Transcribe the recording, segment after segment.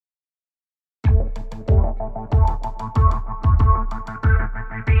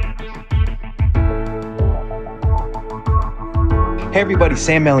Hey everybody,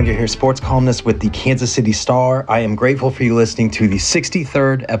 Sam Mellinger here, sports columnist with the Kansas City Star. I am grateful for you listening to the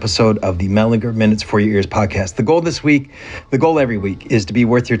 63rd episode of the Mellinger Minutes for Your Ears podcast. The goal this week, the goal every week, is to be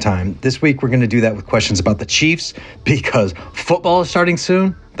worth your time. This week we're going to do that with questions about the Chiefs because football is starting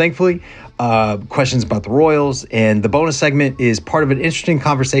soon, thankfully. Questions about the Royals, and the bonus segment is part of an interesting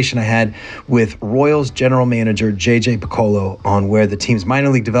conversation I had with Royals general manager JJ Picollo on where the team's minor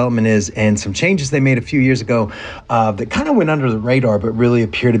league development is and some changes they made a few years ago that kind of went under the radar but really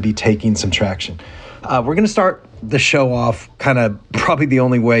appear to be taking some traction. We're going to start the show off kind of probably the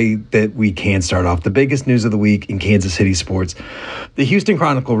only way that we can start off. The biggest news of the week in Kansas City sports. The Houston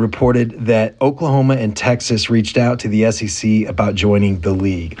Chronicle reported that Oklahoma and Texas reached out to the SEC about joining the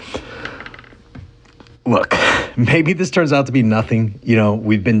league. Look, maybe this turns out to be nothing. You know,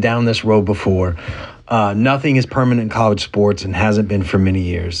 we've been down this road before. Nothing is permanent in college sports and hasn't been for many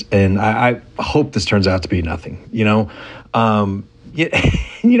years. And I hope this turns out to be nothing, you know. You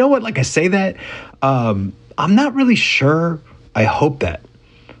know what? Like I say that, I'm not really sure. I hope that.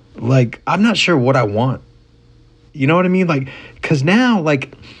 Like, I'm not sure what I want. You know what I mean? Like, because now,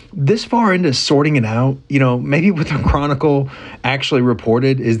 like, this far into sorting it out, you know, maybe what the Chronicle actually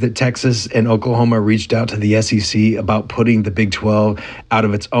reported is that Texas and Oklahoma reached out to the SEC about putting the Big 12 out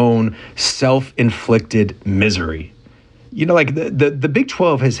of its own self-inflicted misery. You know, like the Big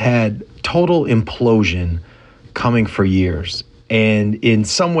 12 has had total implosion coming for years. And in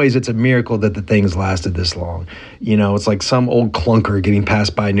some ways, it's a miracle that the thing's lasted this long. You know, it's like some old clunker getting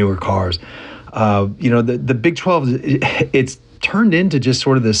passed by newer cars. You know, the Big 12, it's turned into just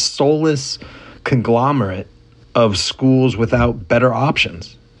sort of this soulless conglomerate of schools without better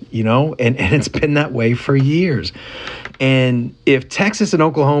options, you know, and it's been that way for years. And if Texas and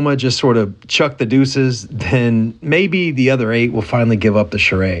Oklahoma just sort of chuck the deuces, then maybe the other 8 will finally give up the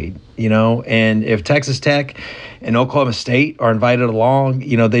charade, you know, and if Texas Tech and Oklahoma State are invited along,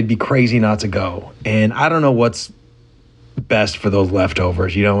 you know, they'd be crazy not to go. And I don't know what's best for those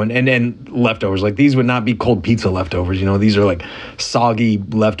leftovers, you know, and leftovers, like these would not be cold pizza leftovers, you know, these are like soggy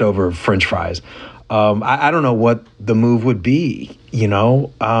leftover French fries. I don't know what the move would be, you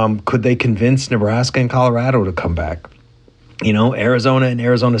know. Could they convince Nebraska and Colorado to come back? You know, Arizona and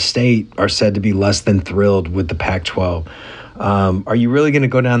Arizona State are said to be less than thrilled with the Pac-12. Are you really going to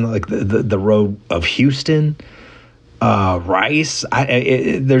go down like the road of Houston? Rice,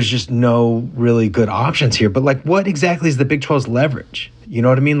 there's just no really good options here. But like, what exactly is the Big 12's leverage? You know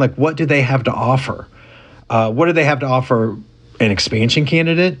what I mean? Like, what do they have to offer? What do they have to offer an expansion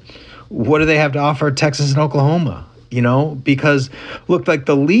candidate? What do they have to offer Texas and Oklahoma? You know, because look, like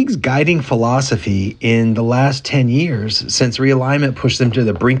the league's guiding philosophy in the last 10 years since realignment pushed them to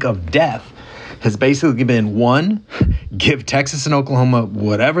the brink of death has basically been 1, give Texas and Oklahoma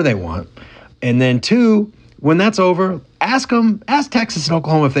whatever they want. And then 2, when that's over, ask Texas and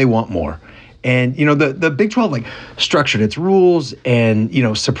Oklahoma if they want more. And, you know, the Big 12, like, structured its rules and, you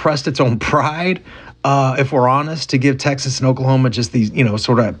know, suppressed its own pride, if we're honest, to give Texas and Oklahoma just these, you know,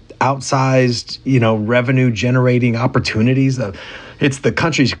 sort of outsized, you know, revenue-generating opportunities. It's the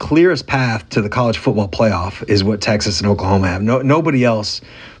country's clearest path to the college football playoff is what Texas and Oklahoma have. Nobody else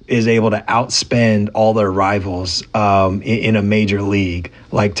is able to outspend all their rivals in a major league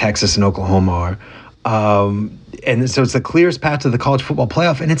like Texas and Oklahoma are. And so it's the clearest path to the college football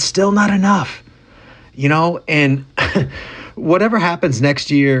playoff, and it's still not enough, you know? And whatever happens next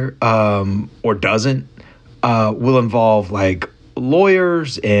year or doesn't will involve, like,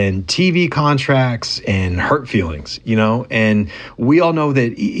 lawyers and TV contracts and hurt feelings, you know? And we all know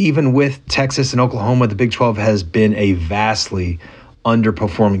that even with Texas and Oklahoma, the Big 12 has been a vastly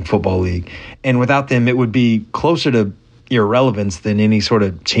underperforming football league. And without them, it would be closer to irrelevance than any sort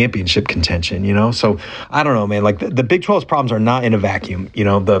of championship contention, you know? So I don't know, man. Like the Big 12's problems are not in a vacuum. You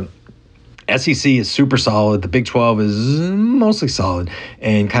know, the SEC is super solid. The Big 12 is mostly solid,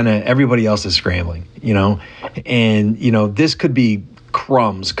 and kind of everybody else is scrambling, you know? And, you know, this could be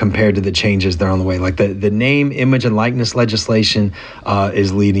crumbs compared to the changes that are on the way. Like the name, image, and likeness legislation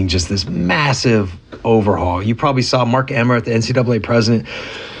is leading just this massive overhaul. You probably saw Mark Emmert, the NCAA president,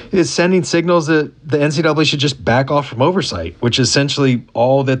 is sending signals that the NCAA should just back off from oversight, which is essentially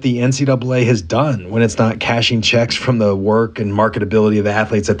all that the NCAA has done when it's not cashing checks from the work and marketability of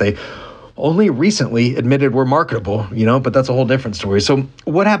athletes that they only recently admitted were marketable, you know, but that's a whole different story. So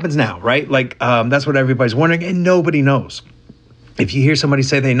what happens now, right? Like, that's what everybody's wondering, and nobody knows. If you hear somebody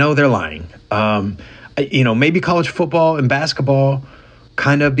say they know, they're lying. You know, maybe college football and basketball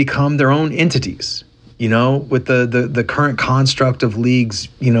kind of become their own entities, you know, with the current construct of leagues,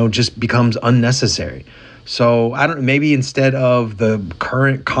 you know, just becomes unnecessary. So maybe instead of the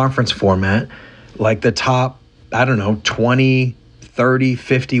current conference format, like the top, 20, 30,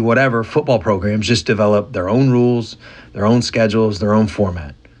 50, whatever football programs just develop their own rules, their own schedules, their own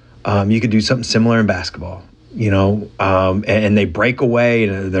format. You could do something similar in basketball, and they break away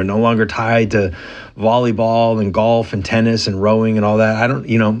and they're no longer tied to volleyball and golf and tennis and rowing and all that.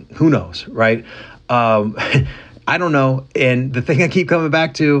 Who knows, right? I don't know. And the thing I keep coming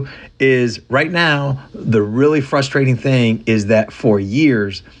back to is right now, the really frustrating thing is that for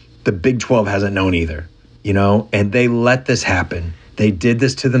years, the Big 12 hasn't known either, and they let this happen. They did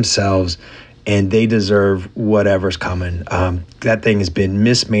this to themselves, and they deserve whatever's coming. That thing has been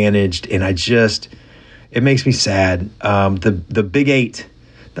mismanaged, and it makes me sad. The Big Eight,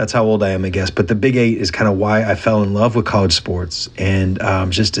 that's how old I am, I guess, but the Big Eight is kind of why I fell in love with college sports, and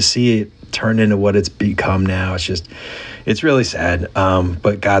just to see it turn into what it's become now, it's really sad.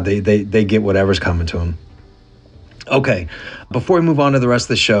 But God, they get whatever's coming to them. Okay, before we move on to the rest of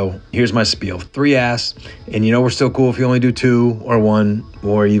the show, here's my spiel. 3 asks, and we're still cool if you only do 2 or 1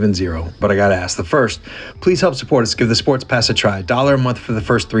 or even 0, but I gotta ask. The first, please help support us. Give the Sports Pass a try. $1 a month for the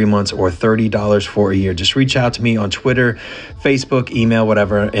first 3 months or $30 for a year. Just reach out to me on Twitter, Facebook, email,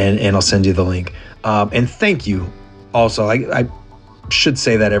 whatever, and I'll send you the link. And thank you. Also, I should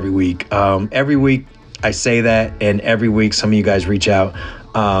say that every week. Every week I say that, and every week some of you guys reach out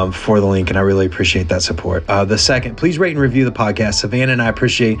for the link, and I really appreciate that support. The second, please rate and review the podcast. Savannah and I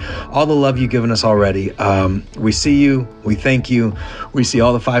appreciate all the love you've given us already. We see you. We thank you. We see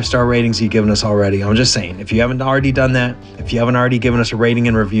all the 5-star ratings you've given us already. I'm just saying, if you haven't already done that, if you haven't already given us a rating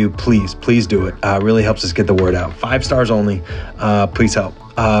and review, please do it. It really helps us get the word out. 5 stars only. Please help.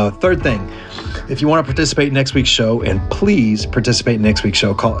 Third thing, if you want to participate in next week's show, and please participate in next week's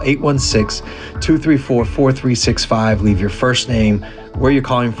show, call 816-234-4365. Leave your first name, where you're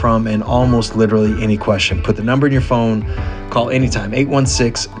calling from, and almost literally any question. Put the number in your phone. Call anytime,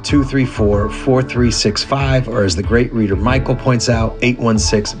 816-234-4365, or as the great reader Michael points out,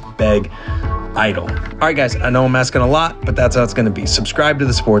 816-BEG-IDLE. All right, guys, I know I'm asking a lot, but that's how it's going to be. Subscribe to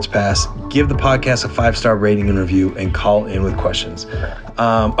the Sports Pass, give the podcast a 5-star rating and review, and call in with questions.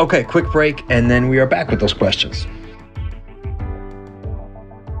 Okay, quick break, and then we are back with those questions.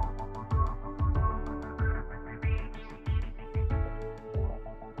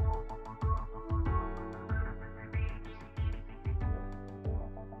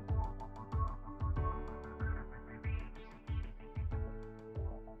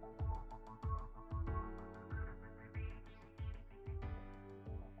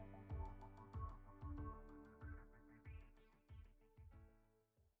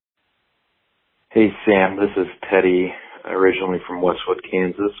 Hey, Sam, this is Teddy, originally from Westwood,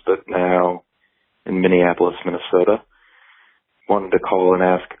 Kansas, but now in Minneapolis, Minnesota. Wanted to call and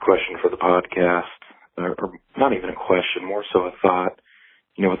ask a question for the podcast, or not even a question, more so a thought.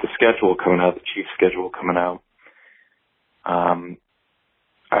 With the schedule coming out, the Chiefs schedule coming out, I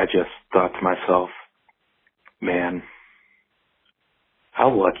just thought to myself, man, how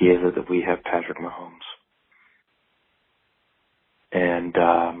lucky is it that we have Patrick Mahomes? And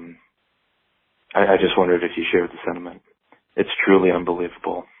I just wondered if you shared the sentiment. It's truly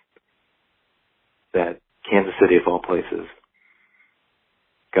unbelievable that Kansas City, of all places,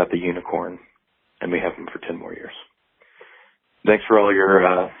 got the unicorn, and we have him for 10 more years. Thanks for all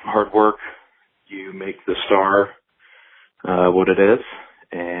your hard work. You make the star what it is.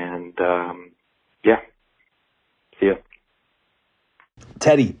 And, see ya.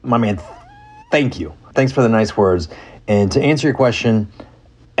 Teddy, my man, thank you. Thanks for the nice words. And to answer your question,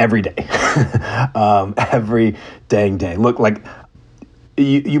 every day, every dang day. Look, like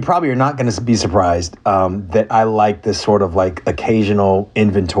you probably are not going to be surprised that I like this sort of like occasional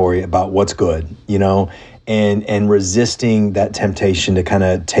inventory about what's good, and resisting that temptation to kind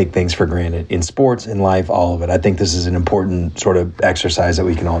of take things for granted in sports, in life, all of it. I think this is an important sort of exercise that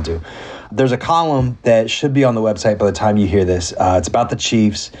we can all do. There's a column that should be on the website by the time you hear this. It's about the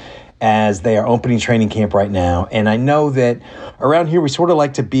Chiefs, as they are opening training camp right now. And I know that around here we sort of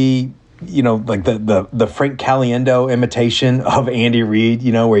like to be, like the Frank Caliendo imitation of Andy Reid,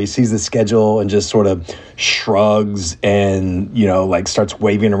 where he sees the schedule and just sort of shrugs and, like starts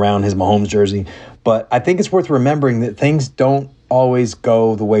waving around his Mahomes jersey. But I think it's worth remembering that things don't always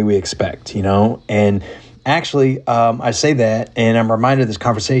go the way we expect, and actually, I say that, and I'm reminded of this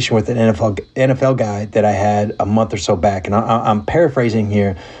conversation with an NFL guy that I had a month or so back, and I'm paraphrasing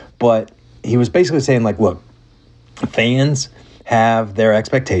here, but he was basically saying, like, look, fans have their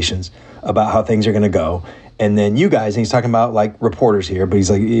expectations about how things are going to go. And then you guys, and he's talking about like reporters here, but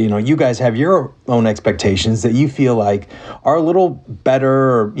he's like, you guys have your own expectations that you feel like are a little better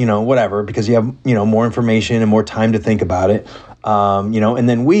or, whatever, because you have, more information and more time to think about it. And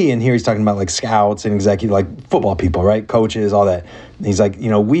then and here he's talking about like scouts and executive, like football people, right? Coaches, all that. And he's like,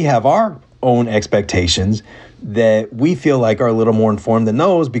 we have our own expectations that we feel like are a little more informed than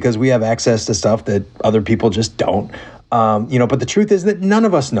those because we have access to stuff that other people just don't. But the truth is that none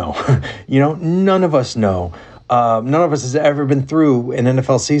of us know. None of us know. None of us has ever been through an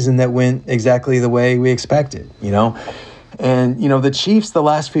NFL season that went exactly the way we expected, And, the Chiefs the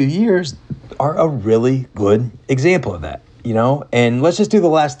last few years are a really good example of that, And let's just do the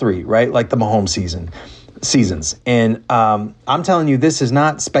last three, right? Like the Mahomes seasons. And I'm telling you, this is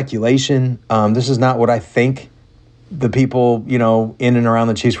not speculation. This is not what I think the people, in and around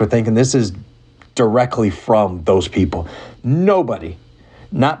the Chiefs were thinking. This is directly from those people. Nobody,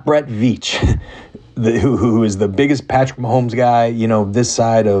 not Brett Veach, who is the biggest Patrick Mahomes guy, this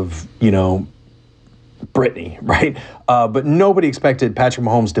side of, Brittany, right? But nobody expected Patrick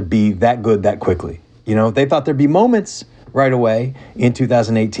Mahomes to be that good that quickly. They thought there'd be moments right away in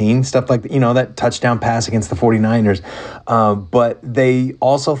 2018, stuff like, that touchdown pass against the 49ers. But they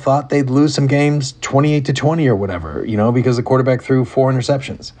also thought they'd lose some games 28-20 or whatever, because the quarterback threw 4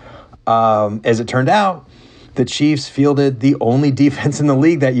 interceptions. As it turned out, the Chiefs fielded the only defense in the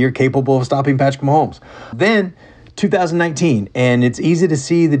league that year capable of stopping Patrick Mahomes. Then 2019, and it's easy to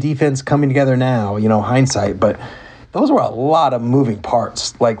see the defense coming together now, hindsight, but those were a lot of moving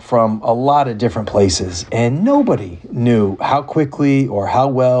parts, like from a lot of different places, and nobody knew how quickly or how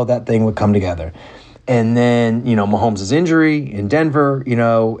well that thing would come together. And then, Mahomes' injury in Denver,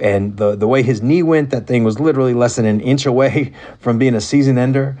 and the way his knee went, that thing was literally less than an inch away from being a season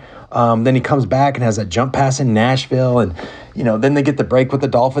ender. Then he comes back and has that jump pass in Nashville. And, then they get the break with the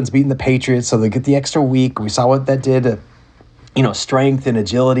Dolphins beating the Patriots. So they get the extra week. We saw what that did to, strength and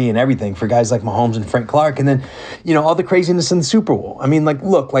agility and everything for guys like Mahomes and Frank Clark. And then, all the craziness in the Super Bowl. I mean,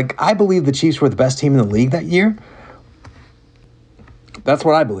 look, I believe the Chiefs were the best team in the league that year. That's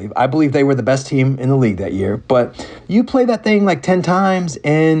what I believe. I believe they were the best team in the league that year. But you play that thing 10 times,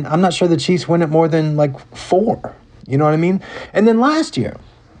 and I'm not sure the Chiefs win it more than 4. You know what I mean? And then last year,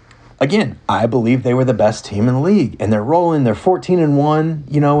 again, I believe they were the best team in the league. And they're rolling. They're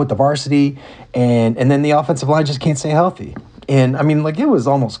 14-1, with the varsity. And then the offensive line just can't stay healthy. And, I mean, it was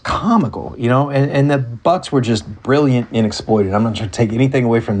almost comical, And the Bucs were just brilliant and exploited. I'm not trying to take anything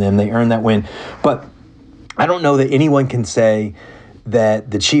away from them. They earned that win. But I don't know that anyone can say that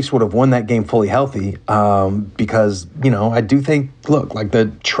the Chiefs would have won that game fully healthy because, I do think,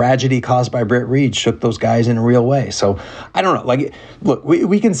 the tragedy caused by Britt Reed shook those guys in a real way. So I don't know. Look,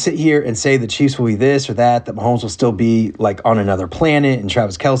 we can sit here and say the Chiefs will be this or that Mahomes will still be on another planet, and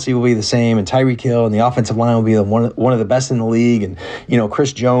Travis Kelce will be the same, and Tyreek Hill, and the offensive line will be one of the best in the league, and,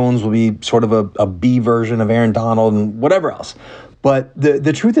 Chris Jones will be sort of a B version of Aaron Donald and whatever else. But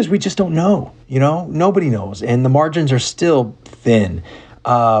the truth is we just don't know, nobody knows. And the margins are still thin,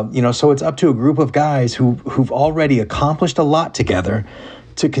 so it's up to a group of guys who've already accomplished a lot together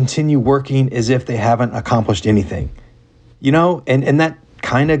to continue working as if they haven't accomplished anything, and that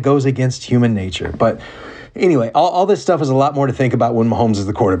kind of goes against human nature. But anyway, all this stuff is a lot more to think about when Mahomes is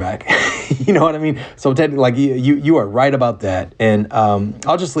the quarterback. You know what I mean? So you are right about that. And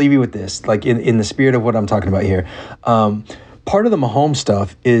I'll just leave you with this, in the spirit of what I'm talking about here. Part of the Mahomes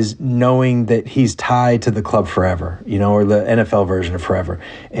stuff is knowing that he's tied to the club forever, or the NFL version of forever.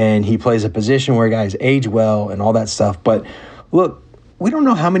 And he plays a position where guys age well and all that stuff. But look, we don't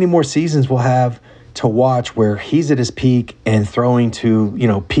know how many more seasons we'll have to watch where he's at his peak and throwing to,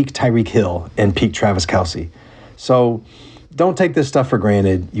 peak Tyreek Hill and peak Travis Kelce. So don't take this stuff for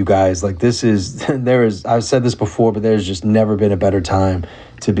granted, you guys. I've said this before, but there's just never been a better time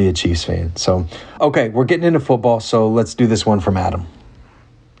to be a Chiefs fan. So, okay, we're getting into football, so let's do this one from Adam.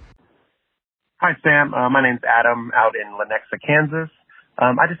 Hi, Sam. My name's Adam out in Lenexa, Kansas.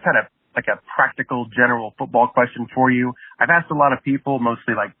 I just had a practical general football question for you. I've asked a lot of people,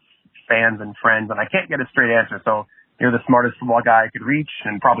 mostly fans and friends, and I can't get a straight answer. So you're the smartest football guy I could reach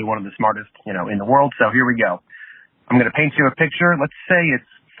and probably one of the smartest, in the world. So here we go. I'm going to paint you a picture. Let's say it's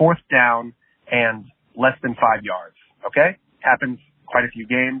 4th down and less than 5 yards. Okay? Happens quite a few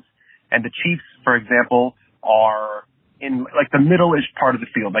games. And the Chiefs, for example, are in the middle-ish part of the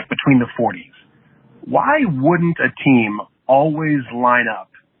field, between the 40s. Why wouldn't a team always line up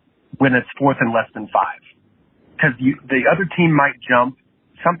when it's 4th and less than 5? Because the other team might jump.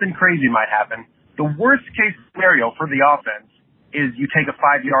 Something crazy might happen. The worst-case scenario for the offense is you take a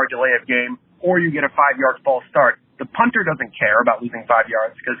 5-yard delay of game or you get a 5-yard false start. The punter doesn't care about losing 5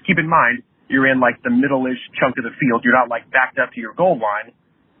 yards because keep in mind, you're in the middle-ish chunk of the field. You're not backed up to your goal line.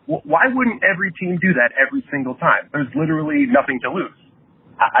 Why wouldn't every team do that every single time? There's literally nothing to lose.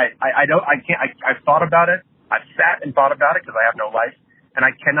 I've thought about it. I've sat and thought about it because I have no life, and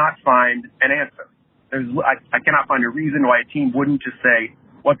I cannot find an answer. I cannot find a reason why a team wouldn't just say,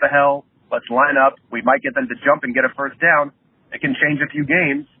 what the hell, let's line up. We might get them to jump and get a first down. It can change a few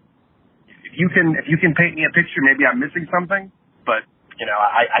games. If you can paint me a picture, maybe I'm missing something, but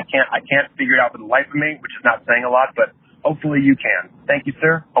I can't figure it out for the life of me, which is not saying a lot, but hopefully you can. Thank you,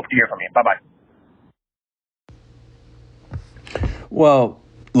 sir. Hope to hear from you. Bye-bye. Well,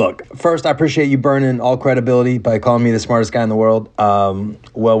 look, first, I appreciate you burning all credibility by calling me the smartest guy in the world.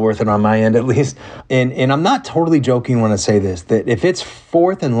 Well worth it on my end, at least. And I'm not totally joking when I say this, that if it's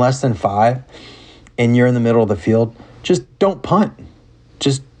 4th and less than 5 and you're in the middle of the field, just don't punt.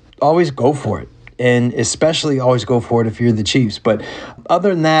 Just always go for it. And especially always go for it if you're the Chiefs. But other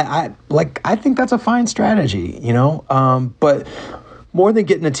than that, I think that's a fine strategy, But more than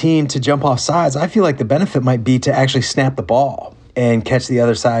getting a team to jump off sides, I feel like the benefit might be to actually snap the ball and catch the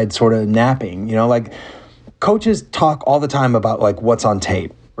other side sort of napping. Coaches talk all the time about what's on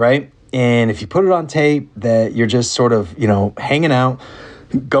tape, right? And if you put it on tape that you're just sort of, hanging out,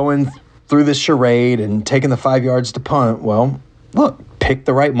 going through this charade and taking the 5 yards to punt, well, look, pick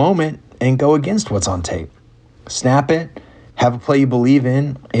the right moment and go against what's on tape. Snap it, have a play you believe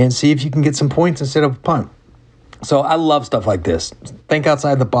in, and see if you can get some points instead of a punt. So I love stuff like this. Think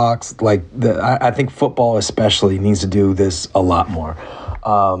outside the box. I think football especially needs to do this a lot more.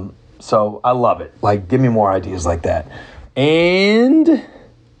 So I love it. Give me more ideas like that. And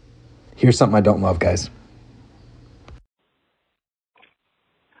here's something I don't love, guys.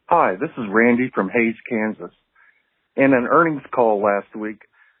 Hi, this is Randy from Hays, Kansas. In an earnings call last week,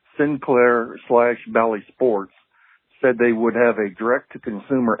 Sinclair/Bally Sports said they would have a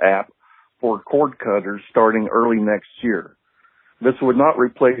direct-to-consumer app for cord cutters starting early next year. This would not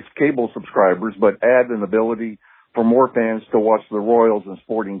replace cable subscribers, but add an ability for more fans to watch the Royals and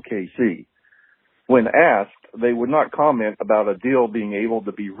Sporting KC. When asked, they would not comment about a deal being able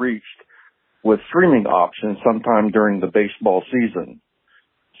to be reached with streaming options sometime during the baseball season.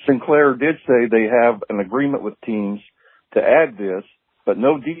 Sinclair did say they have an agreement with teams to add this, but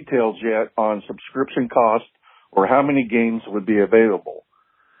no details yet on subscription cost or how many games would be available.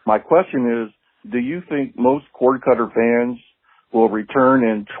 My question is, do you think most cord cutter fans will return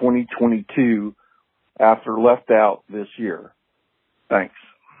in 2022 after left out this year? Thanks.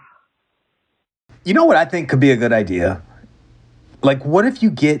 You know what I think could be a good idea? What if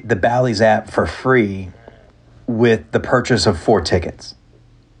you get the Bally's app for free with the purchase of 4 tickets?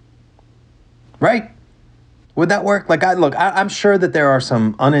 Right? Would that work? I'm sure that there are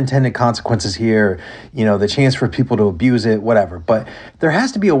some unintended consequences here, the chance for people to abuse it, whatever. But there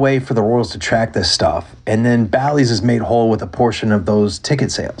has to be a way for the Royals to track this stuff. And then Bally's is made whole with a portion of those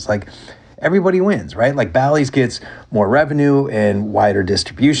ticket sales. Everybody wins, right? Bally's gets more revenue and wider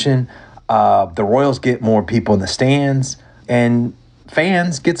distribution. The Royals get more people in the stands, and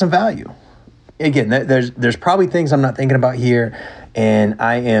fans get some value. Again, there's probably things I'm not thinking about here, and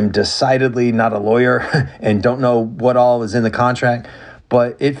I am decidedly not a lawyer and don't know what all is in the contract,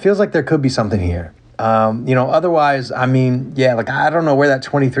 but it feels like there could be something here. Otherwise, I don't know where that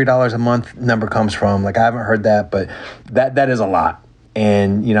 $23 a month number comes from. I haven't heard that, but that is a lot.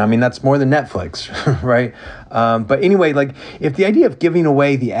 And, that's more than Netflix, right? But anyway, if the idea of giving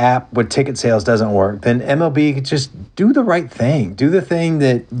away the app with ticket sales doesn't work, then MLB could just do the right thing. Do the thing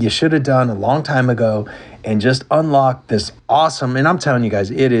that you should have done a long time ago and just unlock this awesome, and I'm telling you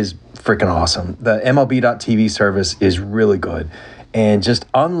guys, it is freaking awesome. The MLB.TV service is really good. And just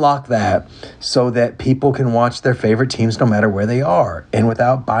unlock that so that people can watch their favorite teams no matter where they are, and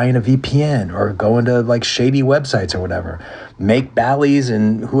without buying a VPN or going to shady websites or whatever. Make Bally's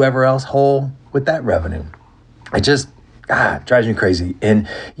and whoever else whole with that revenue. It just drives me crazy. And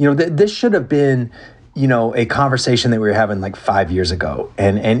this should have been a conversation that we were having 5 years ago,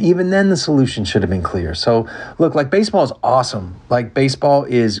 and even then the solution should have been clear. So look, baseball is awesome. Baseball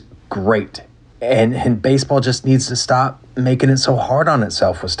is great. And baseball just needs to stop making it so hard on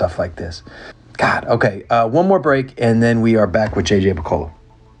itself with stuff like this. God, okay. One more break, and then we are back with JJ Picollo.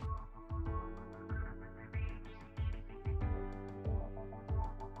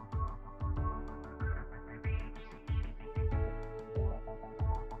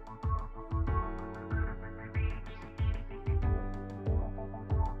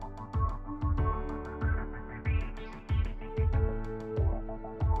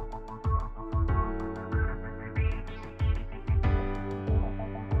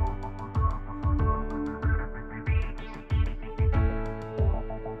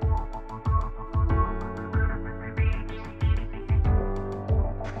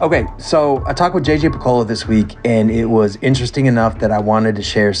 Okay, so I talked with JJ Picollo this week, and it was interesting enough that I wanted to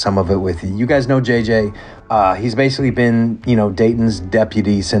share some of it with you. You guys know JJ. He's basically been, Dayton's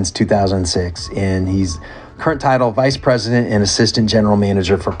deputy since 2006, and he's current title Vice President and Assistant General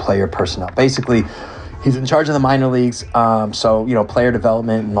Manager for Player Personnel. Basically, he's in charge of the minor leagues, so player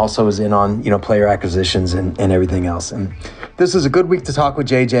development, and also is in on player acquisitions and everything else. And this is a good week to talk with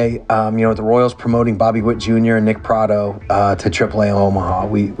JJ. The Royals promoting Bobby Witt Jr. and Nick Pratto to AAA Omaha.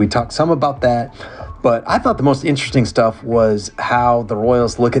 We talked some about that, but I thought the most interesting stuff was how the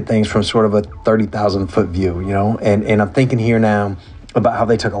Royals look at things from sort of a 30,000-foot view. And I'm thinking here now about how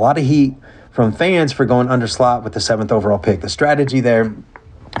they took a lot of heat from fans for going under slot with the 7th overall pick. The strategy there,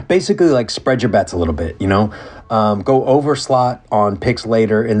 basically spread your bets a little bit, go over slot on picks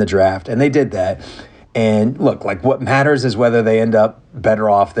later in the draft. And they did that. And look, what matters is whether they end up better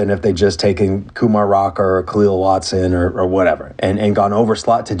off than if they just taken Kumar Rocker or Khalil Watson or whatever and gone over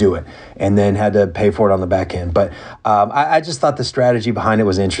slot to do it and then had to pay for it on the back end. But I just thought the strategy behind it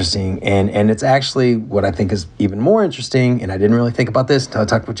was interesting. And it's actually what I think is even more interesting. And I didn't really think about this until I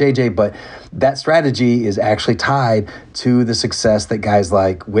talked with JJ, but that strategy is actually tied to the success that guys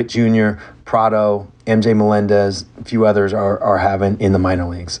like Witt Jr., Pratto, MJ Melendez, a few others are having in the minor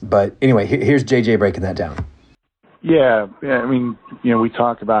leagues. But anyway, here's JJ breaking that down. Yeah. I mean, we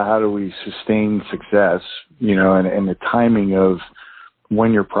talk about how do we sustain success, and the timing of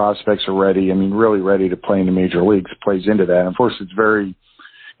when your prospects are ready. I mean, really ready to play in the major leagues plays into that. And of course, it's very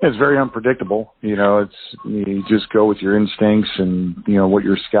unpredictable. You just go with your instincts and what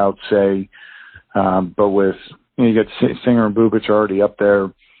your scouts say. But with you got Singer and Bubic already up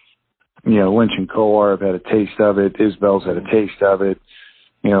there. Lynch and Kolar have had a taste of it. Isbell's had a taste of it.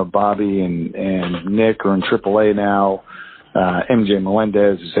 Bobby and Nick are in AAA now. MJ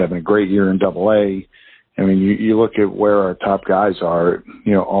Melendez is having a great year in AA. I mean, you look at where our top guys are,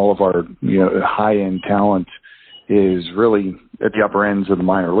 all of our, high-end talent is really at the upper ends of the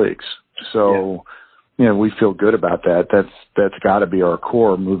minor leagues. So, we feel good about that. That's got to be our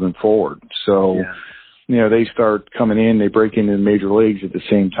core moving forward. So, they start coming in, they break into the major leagues at the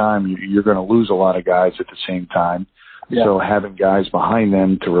same time. You're going to lose a lot of guys at the same time. Yeah. So having guys behind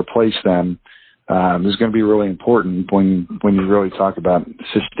them to replace them is going to be really important when you really talk about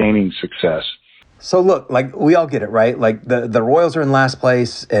sustaining success. So look, we all get it, right? The Royals are in last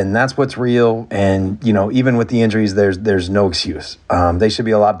place, and that's what's real. And even with the injuries, there's no excuse. They should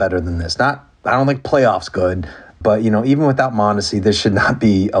be a lot better than this. I don't think playoffs good, but even without Mondesi, this should not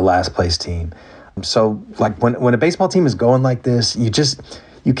be a last place team. So when a baseball team is going like this,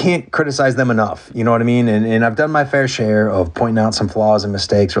 you can't criticize them enough. You know what I mean? And I've done my fair share of pointing out some flaws and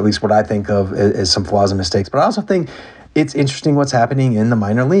mistakes, or at least what I think of as some flaws and mistakes. But I also think it's interesting what's happening in the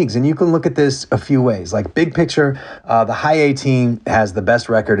minor leagues. And you can look at this a few ways. Big picture, the high A team has the best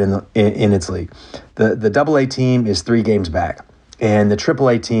record in its league. The AA team is 3 games back, and the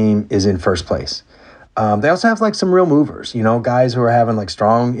AAA team is in first place. They also have some real movers, guys who are having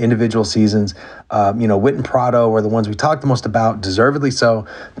strong individual seasons. Witt and Pratto are the ones we talked the most about, deservedly so.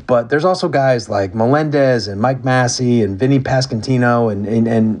 But there's also guys like Melendez and Mike Massey and Vinny Pasquantino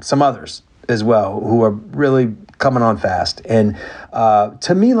and some others as well who are really coming on fast. And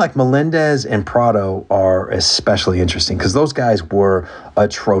to me, Melendez and Pratto are especially interesting because those guys were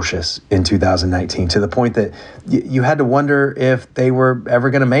atrocious in 2019 to the point that you had to wonder if they were ever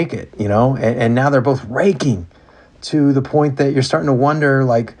going to make it, and now they're both raking to the point that you're starting to wonder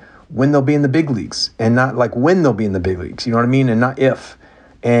when they'll be in the big leagues and not when they'll be in the big leagues, you know what I mean? And not if.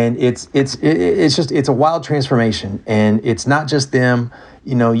 And it's a wild transformation, and it's not just them.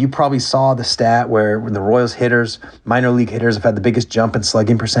 You probably saw the stat where the Royals hitters, minor league hitters, have had the biggest jump in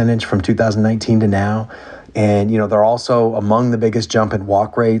slugging percentage from 2019 to now. And, they're also among the biggest jump in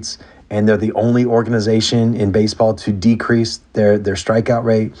walk rates, and they're the only organization in baseball to decrease their strikeout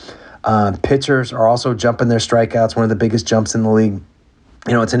rate. Pitchers are also jumping their strikeouts, one of the biggest jumps in the league.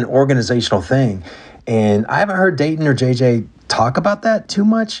 It's an organizational thing. And I haven't heard Dayton or JJ talk about that too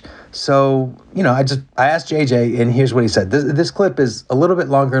much. So, I asked JJ, and here's what he said. This clip is a little bit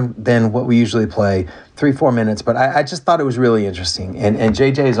longer than what we usually play, 3-4 minutes, but I just thought it was really interesting. And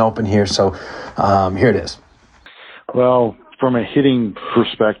JJ is open here, so here it is. Well, from a hitting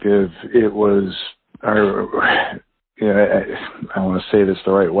perspective, it was, I want to say this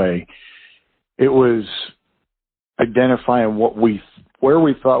the right way. It was identifying where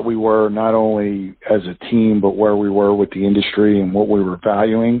we thought we were, not only as a team, but where we were with the industry and what we were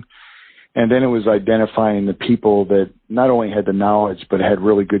valuing. And then it was identifying the people that not only had the knowledge, but had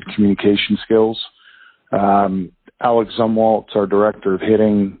really good communication skills. Alex Zumwalt's our director of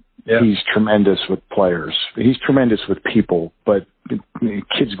hitting. He's tremendous with players. He's tremendous with people, but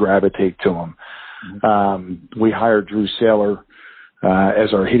kids gravitate to him. We hired Drew Saylor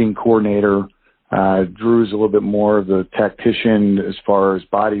as our hitting coordinator. Drew's a little bit more of the tactician as far as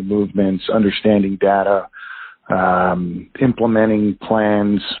body movements, understanding data, implementing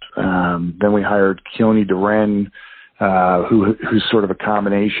plans. Then we hired Keone Duren, who's sort of a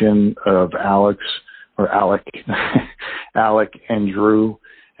combination of Alec and Drew.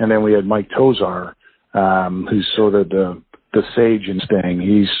 And then we had Mike Tozar, who's sort of the sage in staying.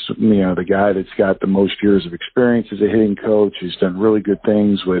 He's, the guy that's got the most years of experience as a hitting coach. He's done really good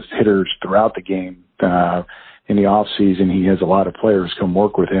things with hitters throughout the game. In the off season, he has a lot of players come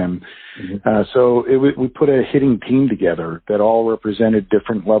work with him. So we put a hitting team together that all represented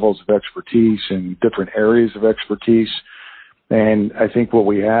different levels of expertise and different areas of expertise. And I think what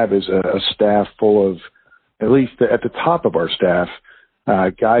we have is a staff full of, at least at the top of our staff,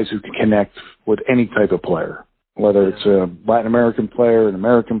 guys who can connect with any type of player, whether it's a Latin American player, an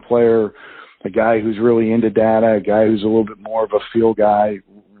American player, a guy who's really into data, a guy who's a little bit more of a feel guy.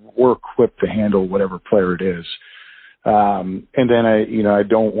 We're equipped to handle whatever player it is. And then I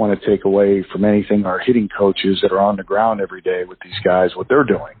don't want to take away from anything our hitting coaches that are on the ground every day with these guys, what they're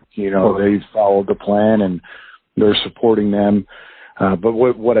doing. They've followed the plan and they're supporting them. But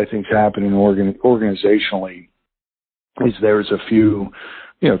what I think's happening organizationally is there's a few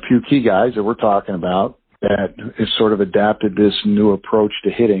key guys that we're talking about that has sort of adapted this new approach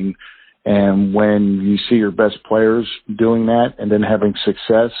to hitting. And when you see your best players doing that and then having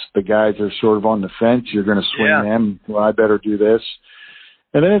success, the guys are sort of on the fence. You're going to swing them. Well, I better do this.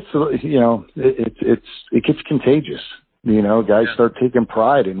 And then it gets contagious. Guys start taking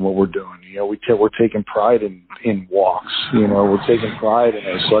pride in what we're doing. We're taking pride in walks. We're taking pride in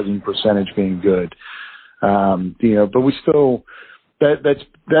our slugging percentage being good. But we still,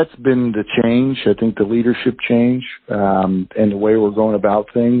 that's been the change. I think the leadership change, and the way we're going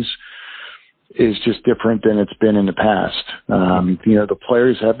about things is just different than it's been in the past. The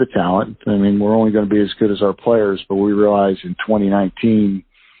players have the talent. I mean, we're only going to be as good as our players, but we realize in 2019,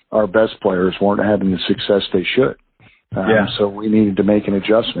 our best players weren't having the success they should. So we needed to make an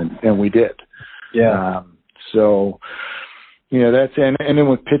adjustment, and we did. That's, and then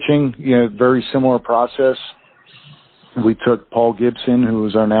with pitching, very similar process. We took Paul Gibson, who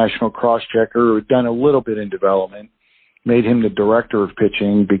was our national cross-checker, who had done a little bit in development, made him the director of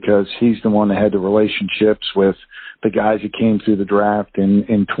pitching because he's the one that had the relationships with the guys that came through the draft in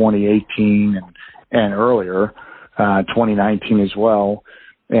 2018 and earlier, 2019 as well.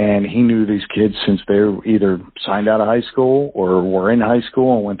 And he knew these kids since they were either signed out of high school or were in high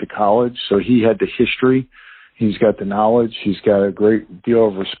school and went to college. So he had the history. He's got the knowledge. He's got a great deal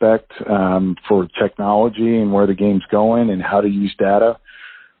of respect for technology and where the game's going and how to use data.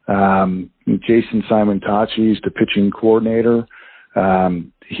 Jason Simon-Tachi is the pitching coordinator.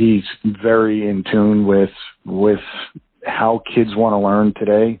 He's very in tune with how kids want to learn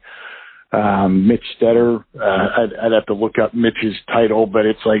today. Mitch Stetter, I'd have to look up Mitch's title, but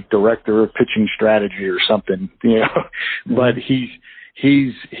it's like director of pitching strategy or something, but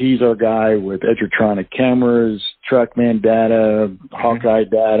he's our guy with Edgertronic cameras, TrackMan data, Hawkeye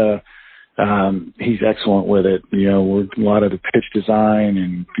data. He's excellent with it. With a lot of the pitch design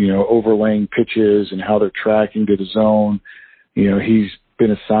and, overlaying pitches and how they're tracking to the zone. He's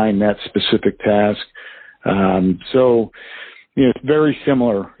been assigned that specific task. It's very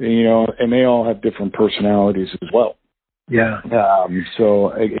similar, and they all have different personalities as well.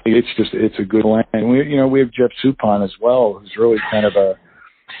 So it's a good blend. And we have Jeff Suppan as well, who's really kind of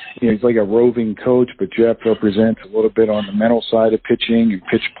he's like a roving coach, but Jeff represents a little bit on the mental side of pitching and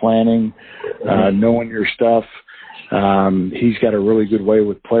pitch planning, knowing your stuff. He's got a really good way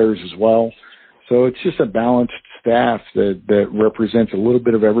with players as well. So it's just a balanced staff that represents a little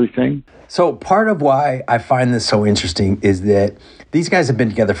bit of everything. So part of why I find this so interesting is that these guys have been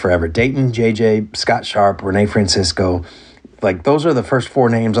together forever. Dayton, JJ, Scott Sharp, Renee Francisco, like those are the first four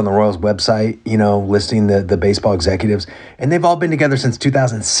names on the Royals website, listing the baseball executives. And they've all been together since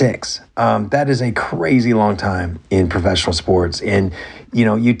 2006. That is a crazy long time in professional sports. And,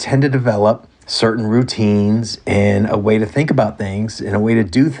 you tend to develop certain routines and a way to think about things and a way to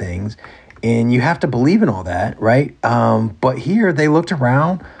do things. And you have to believe in all that, right? But here they looked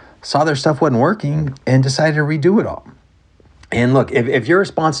around, saw their stuff wasn't working, and decided to redo it all. And look, if your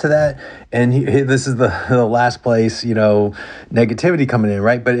response to that, and this is the last place, negativity coming in,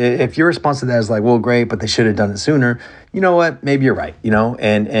 right? But if your response to that is like, well, great, but they should have done it sooner, you know what? Maybe you're right,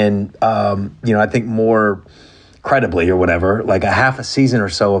 and I think more credibly or whatever, like a half a season or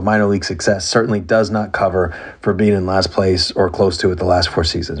so of minor league success certainly does not cover for being in last place or close to it the last 4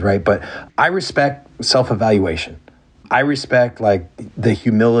 seasons, right? But I respect self-evaluation. I respect like the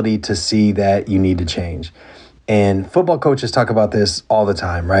humility to see that you need to change. And football coaches talk about this all the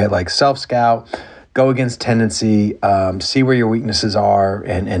time, right? Like self-scout, go against tendency, see where your weaknesses are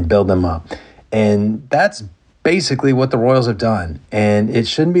and build them up. And that's basically what the Royals have done. And it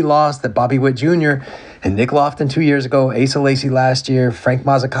shouldn't be lost that Bobby Witt Jr. and Nick Lofton 2 years ago, Asa Lacy last year, Frank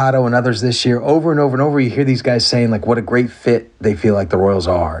Mazzucato and others this year, over and over and over, you hear these guys saying like what a great fit they feel like the Royals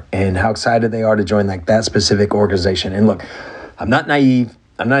are and how excited they are to join like that specific organization. And look, I'm not naive.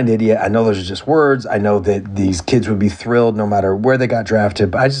 I'm not an idiot. I know those are just words. I know that these kids would be thrilled no matter where they got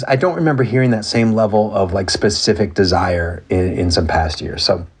drafted, but I don't remember hearing that same level of like specific desire in some past years.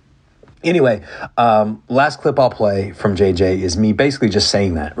 So anyway, last clip I'll play from JJ is me basically just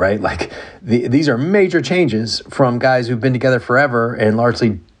saying that, right? Like these are major changes from guys who've been together forever and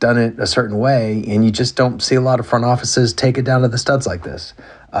largely done it a certain way, and you just don't see a lot of front offices take it down to the studs like this.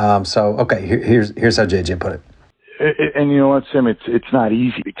 So okay, here's how JJ put it. And you know what, Sim? It's not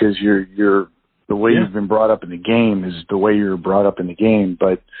easy because you're the way you've been brought up in the game is the way you're brought up in the game.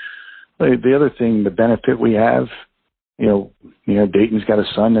 But the other thing, the benefit we have, you know, Dayton's got a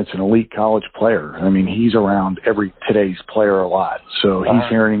son that's an elite college player. I mean, he's around today's player a lot. So he's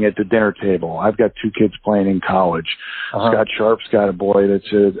hearing at the dinner table. I've got 2 kids playing in college. Scott Sharp's got a boy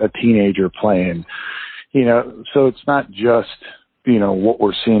that's a teenager playing. You know, so it's not just, you know, what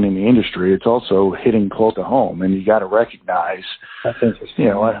we're seeing in the industry. It's also hitting close to home, and you got to recognize. That's interesting. You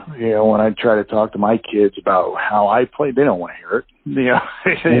know, when I try to talk to my kids about how I play, they don't want to hear it. You know,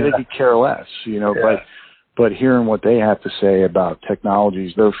 they could care less. You know, but hearing what they have to say about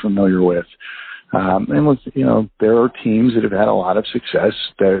technologies they're familiar with, and with, you know, there are teams that have had a lot of success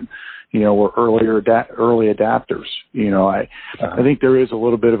that, you know, were early adapters. You know, I think there is a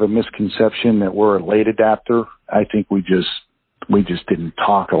little bit of a misconception that we're a late adapter. I think we just didn't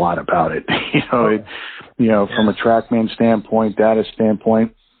talk a lot about it. You know, from a TrackMan standpoint, data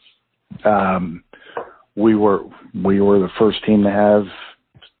standpoint, we were the first team to have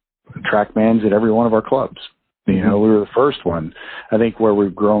TrackMans at every one of our clubs. You know, we were the first one. I think where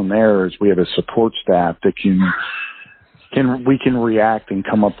we've grown there is we have a support staff that we can react and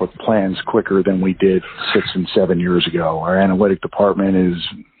come up with plans quicker than we did 6 and 7 years ago. Our analytic department is,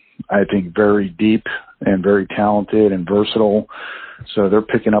 I think, very deep and very talented and versatile. So they're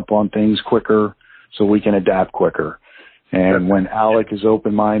picking up on things quicker so we can adapt quicker. And when Alec is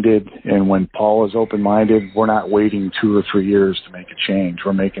open-minded and when Paul is open-minded, we're not waiting 2 or 3 years to make a change.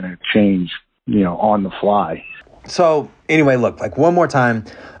 We're making a change, you know, on the fly. So anyway, look, like one more time,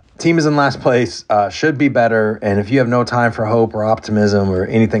 team is in last place, should be better. And if you have no time for hope or optimism or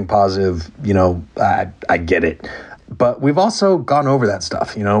anything positive, you know, I get it. But we've also gone over that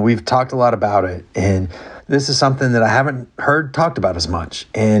stuff. You know, we've talked a lot about it. And this is something that I haven't heard talked about as much.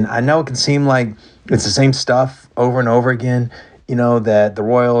 And I know it can seem like it's the same stuff over and over again, you know, that the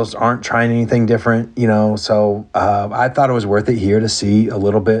Royals aren't trying anything different, you know. So I thought it was worth it here to see a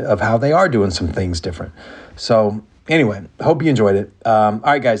little bit of how they are doing some things different. So anyway, hope you enjoyed it. All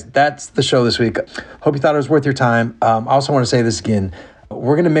right, guys, that's the show this week. Hope you thought it was worth your time. I also want to say this again.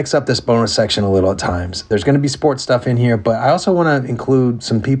 We're going to mix up this bonus section a little at times. There's going to be sports stuff in here, but I also want to include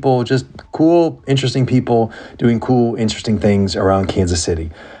some people, just cool, interesting people doing cool, interesting things around Kansas City.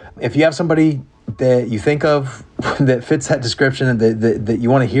 If you have somebody that you think of that fits that description and that you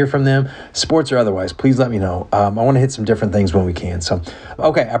want to hear from them, sports or otherwise, please let me know. I want to hit some different things when we can. So,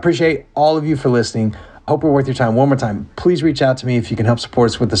 okay, I appreciate all of you for listening. Hope we're worth your time. One more time, please reach out to me if you can help support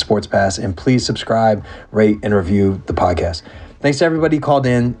us with the Sports Pass, and please subscribe, rate, and review the podcast. Thanks to everybody who called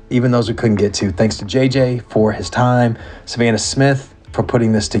in, even those we couldn't get to. Thanks to JJ for his time, Savannah Smith for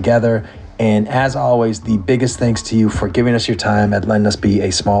putting this together, and as always, the biggest thanks to you for giving us your time and letting us be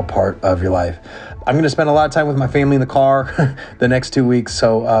a small part of your life. I'm going to spend a lot of time with my family in the car the next 2 weeks,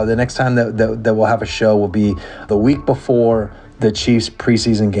 so the next time that we'll have a show will be the week before the Chiefs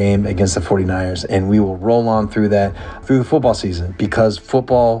preseason game against the 49ers, and we will roll on through the football season because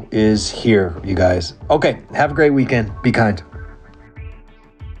football is here, you guys. Okay, have a great weekend. Be kind.